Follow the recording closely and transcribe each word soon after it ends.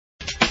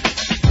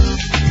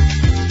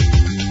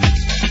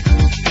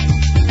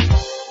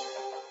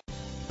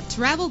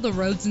Travel the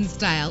roads in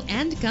style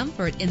and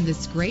comfort in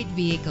this great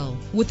vehicle.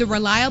 With a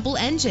reliable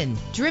engine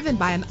driven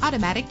by an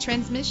automatic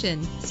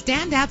transmission,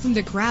 stand out from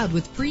the crowd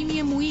with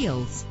premium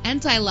wheels.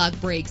 Anti-lock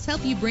brakes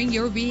help you bring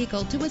your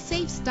vehicle to a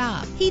safe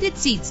stop. Heated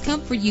seats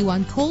comfort you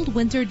on cold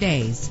winter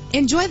days.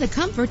 Enjoy the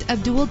comfort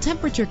of dual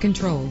temperature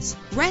controls.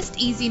 Rest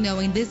easy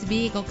knowing this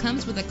vehicle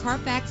comes with a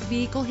Carfax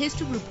Vehicle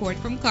History Report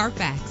from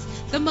Carfax,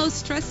 the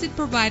most trusted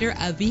provider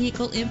of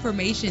vehicle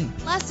information.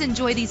 Plus,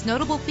 enjoy these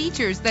notable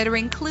features that are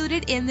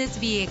included in this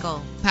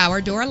vehicle: power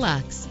door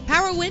locks,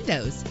 power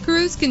windows,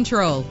 cruise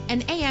control,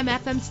 an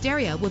AM/FM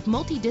stereo with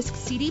multi-disc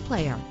CD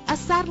player, a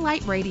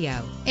satellite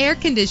radio, air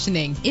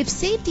conditioning. If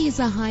safety is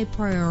a high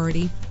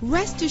priority,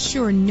 rest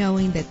assured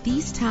knowing that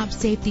these top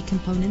safety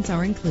components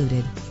are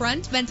included: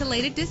 front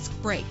ventilated disc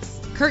brakes,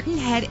 curtain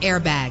head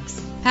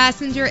airbags,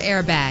 passenger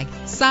airbag,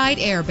 side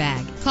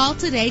airbag. Call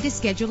today to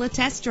schedule a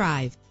test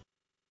drive.